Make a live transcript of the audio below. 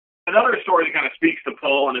another story that kind of speaks to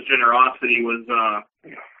Paul and his generosity was,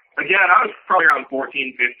 again, I was probably around 14,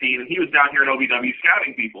 15, and he was down here in OVW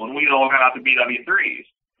scouting people, and we all got out to BW3s.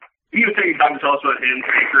 He was taking time to tell us about him,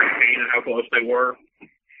 Taker, and Kane, and how close they were.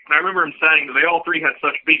 And I remember him saying that they all three had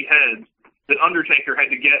such big heads that Undertaker had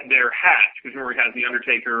to get their hats, because remember he has the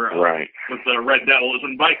Undertaker with the Red Devils,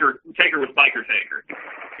 and Taker was Biker Taker.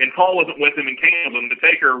 And Paul wasn't with him and Kane was with him. The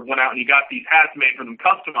Taker went out and he got these hats made for them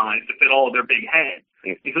customized to fit all of their big heads.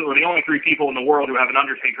 He said we're the only three people in the world who have an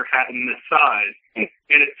Undertaker hat in this size.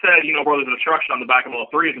 And it said, Brothers of Destruction on the back of all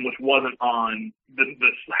three of them, which wasn't on the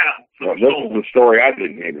hat. So this is the story I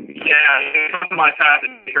didn't even know. Yeah, customized hat that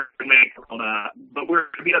Taker made for all that. But we're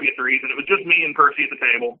at BW3s, and it was just me and Percy at the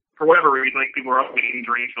table. For whatever reason, like people were up eating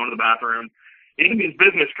drinks, going to the bathroom. He gave me his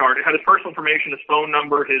business card. It had his personal information, his phone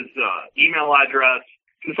number, his email address.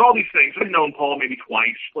 Just all these things. I've known Paul maybe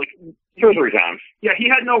twice. Like 2 or 3 times. Yeah, he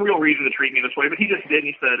had no real reason to treat me this way, but he just did.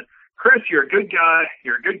 And he said, Chris, you're a good guy.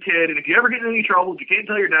 You're a good kid. And if you ever get in any trouble you can't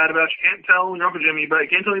tell your dad about, you can't tell your Uncle Jimmy about, you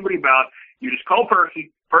can't tell anybody about, you just call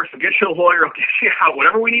Percy. Percy will get you a lawyer. He'll get you out.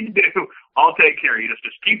 Whatever we need to do, I'll take care of you.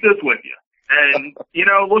 Just keep this with you. And,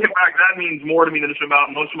 looking back, that means more to me than just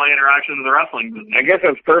about most of my interactions with the wrestling business. I guess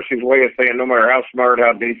that's Percy's way of saying no matter how smart,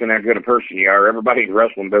 how decent, how good a person you are, everybody in the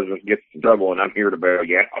wrestling business gets in trouble, and I'm here to bail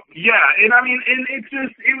you out. Yeah, and I mean, and it's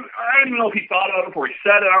just, I don't know if he thought of it before he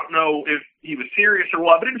said it. I don't know if he was serious or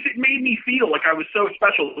what, but it made me feel like I was so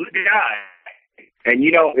special as a guy. And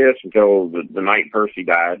you know this until the night Percy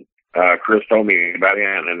died. Chris told me about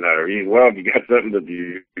him, and if you got something that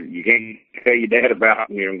you can't tell your dad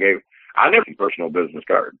about, I never had a personal business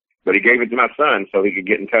card, but he gave it to my son so he could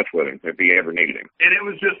get in touch with him if he ever needed him. And it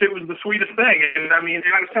was the sweetest thing. And I mean,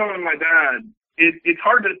 I was telling my dad, it's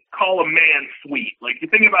hard to call a man sweet. Like you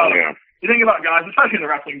think about guys, especially in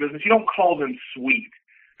the wrestling business, you don't call them sweet.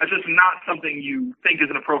 That's just not something you think is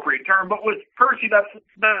an appropriate term. But with Percy, that's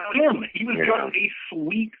him. He was just a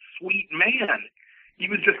sweet, sweet man. He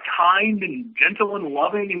was just kind and gentle and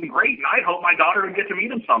loving and great, and I hope my daughter would get to meet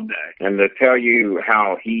him someday. And to tell you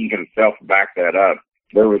how he himself backed that up,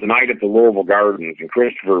 there was a night at the Louisville Gardens, and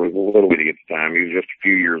Christopher was a little bitty at the time. He was just a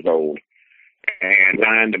few years old, and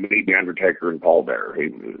dying to meet the Undertaker and Paul Bearer.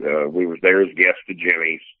 We was there as guests to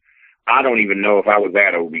Jimmy's. I don't even know if I was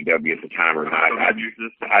at OVW at the time or not.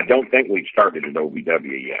 I don't think we'd started at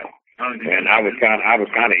OVW yet. And I was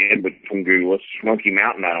kind of in between Gulas. Smoky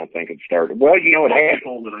Mountain, I don't think had started. Well, it had.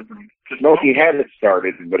 Folded, I think. Smoky hadn't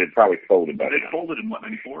started, but it probably folded by then. It folded in what,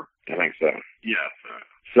 94? I think so. Yeah.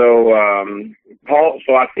 So Paul.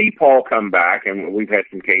 So I see Paul come back, and we've had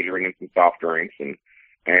some catering and some soft drinks,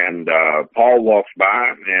 and Paul walks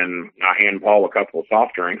by, and I hand Paul a couple of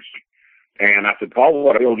soft drinks, and I said, Paul,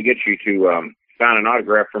 what I'll be able to get you to sign an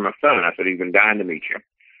autograph for my son. I said, he's been dying to meet you.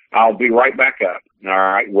 I'll be right back up. All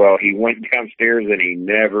right. Well, he went downstairs and he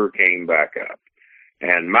never came back up.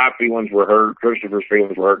 And my feelings were hurt. Christopher's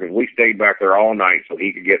feelings were hurt because we stayed back there all night so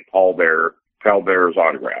he could get Paul Bearer's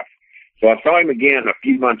autograph. So I saw him again a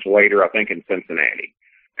few months later, I think in Cincinnati.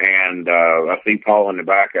 And I see Paul in the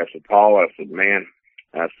back. I said, Paul, man,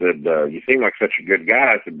 you seem like such a good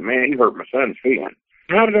guy. I said, man, you hurt my son's feelings.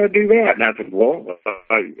 How did I do that? And I said, well,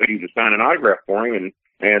 you just signed an autograph for him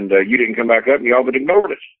and you didn't come back up and you all but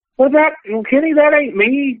ignored us. Well, Kenny, that ain't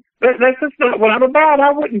me. That's not what I'm about.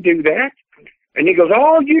 I wouldn't do that. And he goes,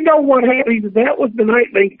 oh, you know what happened? He said, that was the night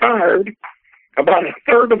they fired about a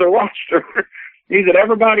third of the roster. He said,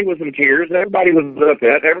 everybody was in tears. Everybody was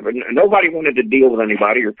upset. Nobody wanted to deal with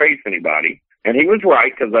anybody or face anybody. And he was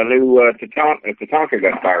right, because I knew Tatanka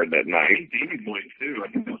got fired that night. Davey Boy, too.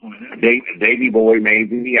 I think that was one of them. Davey Boy,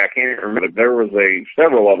 maybe. I can't remember. There was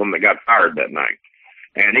several of them that got fired that night.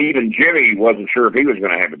 And even Jimmy wasn't sure if he was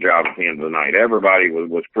going to have a job at the end of the night. Everybody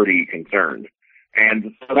was pretty concerned.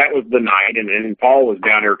 And so that was the night, and Paul was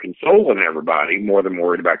down there consoling everybody, more than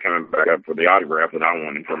worried about coming back up for the autograph that I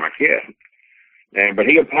wanted for my kid. But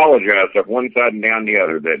he apologized up one side and down the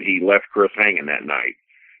other that he left Chris hanging that night,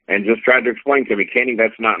 and just tried to explain to me, Kenny,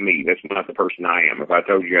 that's not me. That's not the person I am. If I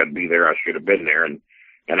told you I'd be there, I should have been there, and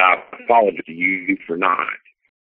I apologize to you for not.